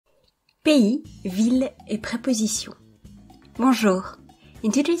Pays, ville et prépositions. Bonjour.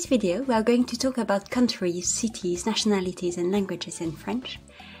 In today's video, we are going to talk about countries, cities, nationalities and languages in French,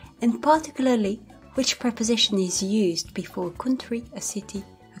 and particularly which preposition is used before a country, a city,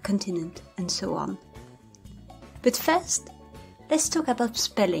 a continent, and so on. But first, let's talk about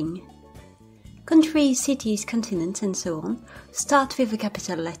spelling. Countries, cities, continents, and so on start with a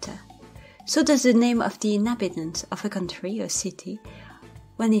capital letter. So does the name of the inhabitants of a country or city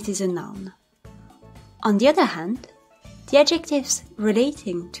when it is a noun. On the other hand, the adjectives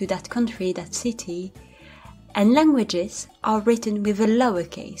relating to that country, that city, and languages are written with a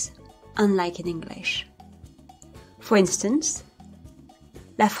lowercase, unlike in English. For instance,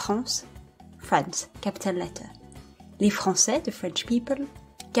 la France, France, capital letter. Les Français, the French people,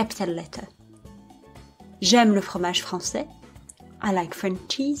 capital letter. J'aime le fromage français, I like French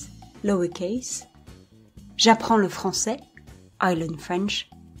cheese, lowercase. J'apprends le français, I learn French,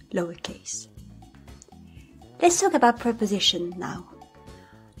 lowercase. Let's talk about preposition now.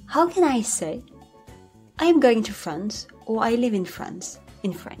 How can I say, I am going to France or I live in France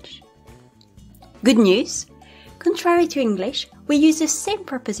in French? Good news! Contrary to English, we use the same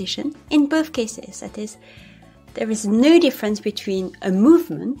preposition in both cases. That is, there is no difference between a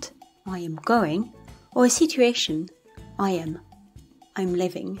movement, I am going, or a situation, I'm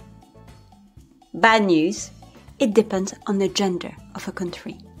living. Bad news, it depends on the gender of a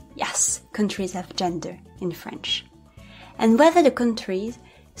country. Yes, countries have gender in French. And whether the country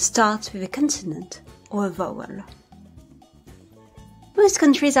starts with a consonant or a vowel. Most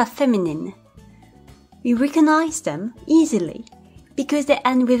countries are feminine. We recognize them easily because they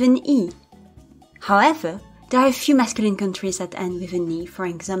end with an E. However, there are a few masculine countries that end with an E, for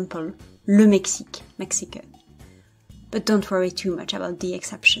example, le Mexique, Mexico. But don't worry too much about the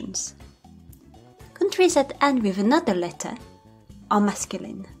exceptions. Countries that end with another letter are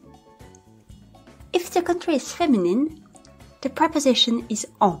masculine. If the country is feminine, the preposition is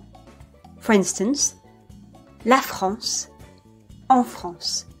en. For instance, la France, en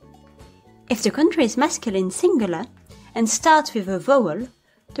France. If the country is masculine singular and starts with a vowel,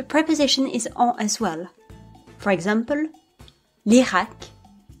 the preposition is en as well. For example, l'Irak,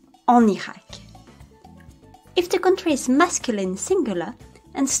 en Irak. If the country is masculine singular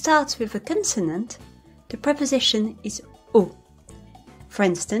and starts with a consonant, the preposition is au. For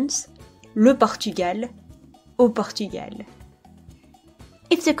instance, le Portugal, au Portugal.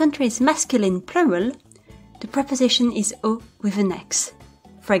 If the country is masculine plural, the preposition is au with an X.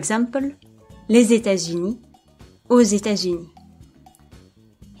 For example, les États-Unis, aux États-Unis.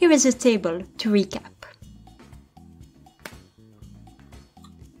 Here is a table to recap.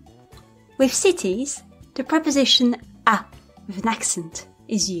 With cities, the preposition à with an accent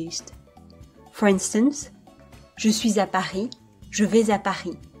is used. For instance, je suis à Paris, je vais à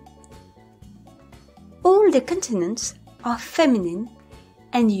Paris. All the continents are feminine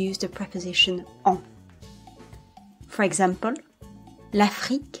and use the preposition en. For example,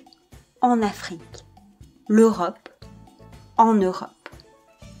 l'Afrique, en Afrique. L'Europe, en Europe.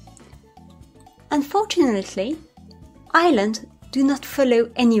 Unfortunately, islands do not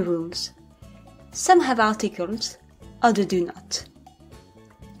follow any rules. Some have articles, others do not.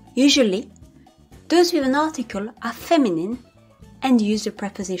 Usually, those with an article are feminine and use the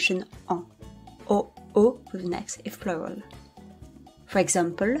preposition en, or au with an X if plural. For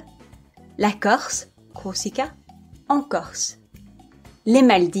example, la Corse, Corsica, en Corse. Les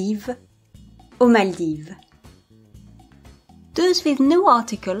Maldives, aux Maldives. Those with no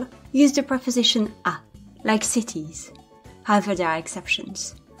article use the preposition à, like cities. However, there are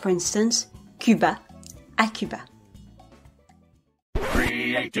exceptions. For instance, Cuba, à Cuba.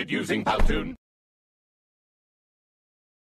 Created using Powtoon.